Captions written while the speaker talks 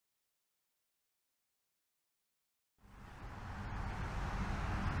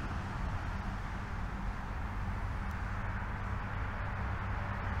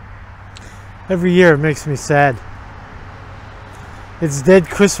Every year it makes me sad. It's dead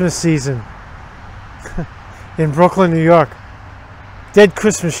Christmas season in Brooklyn, New York. Dead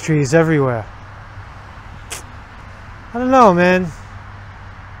Christmas trees everywhere. I don't know, man.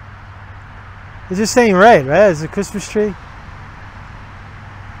 It just ain't right? It's a Christmas tree.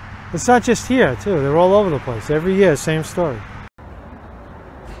 It's not just here, too. They're all over the place. Every year, same story.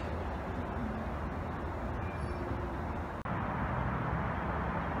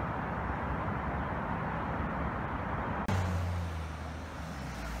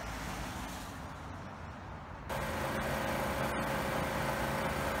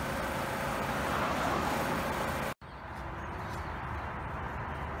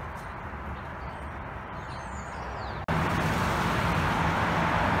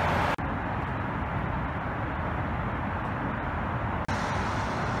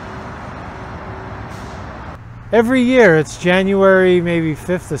 Every year, it's January maybe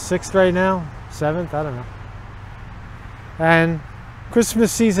 5th or 6th right now, 7th, I don't know. And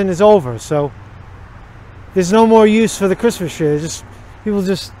Christmas season is over, so there's no more use for the Christmas tree. People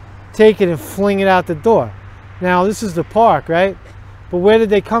just take it and fling it out the door. Now, this is the park, right? But where did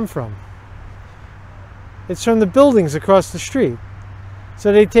they come from? It's from the buildings across the street.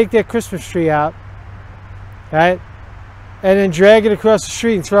 So they take their Christmas tree out, right? And then drag it across the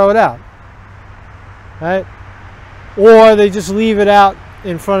street and throw it out, right? Or they just leave it out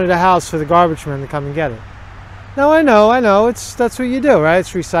in front of the house for the garbage men to come and get it. Now I know, that's what you do, right?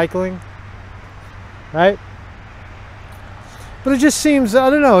 It's recycling, right? But it just seems, I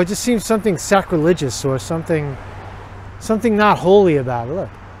don't know, it just seems something sacrilegious or something not holy about it. Look.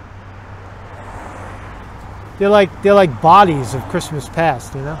 They're like bodies of Christmas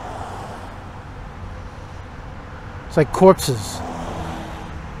past, you know? It's like corpses.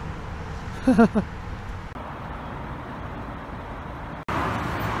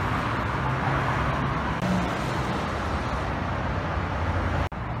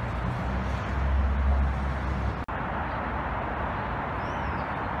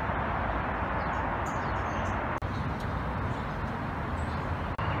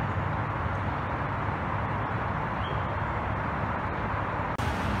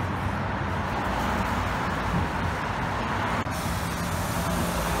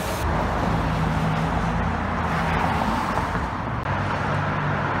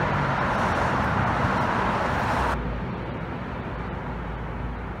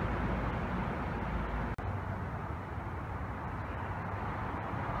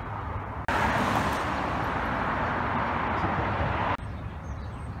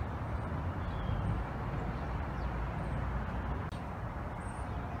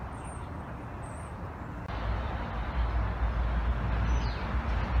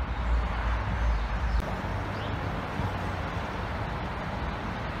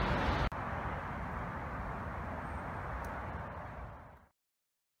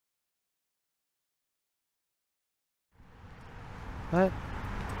 Right?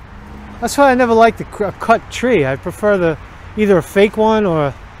 That's why I never liked a cut tree. I prefer either a fake one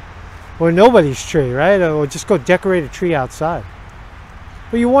or nobody's tree, right? Or just go decorate a tree outside.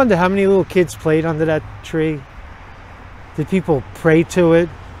 But you wonder how many little kids played under that tree. Did people pray to it?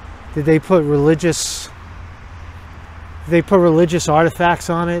 Did they put religious artifacts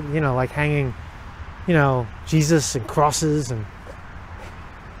on it? You know, like hanging, you know, Jesus and crosses and,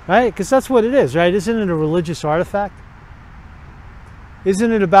 right? Because that's what it is, right? Isn't it a religious artifact?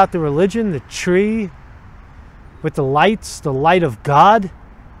 Isn't it about the religion, the tree, with the lights, the light of God?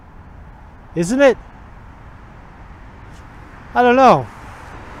 Isn't it? I don't know.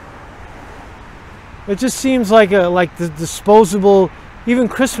 It just seems like the disposable, even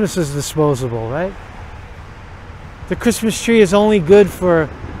Christmas is disposable, right? The Christmas tree is only good for,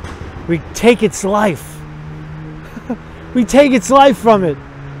 we take its life. We take its life from it.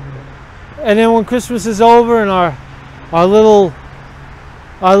 And then when Christmas is over and our little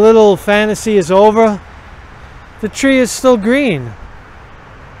fantasy is over, the tree is still green.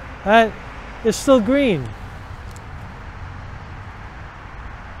 Right? It's still green.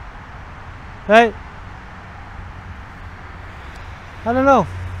 Right? I don't know.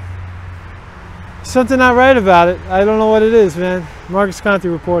 Something not right about it. I don't know what it is, man. Marcus Conte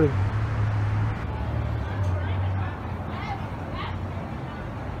reporting.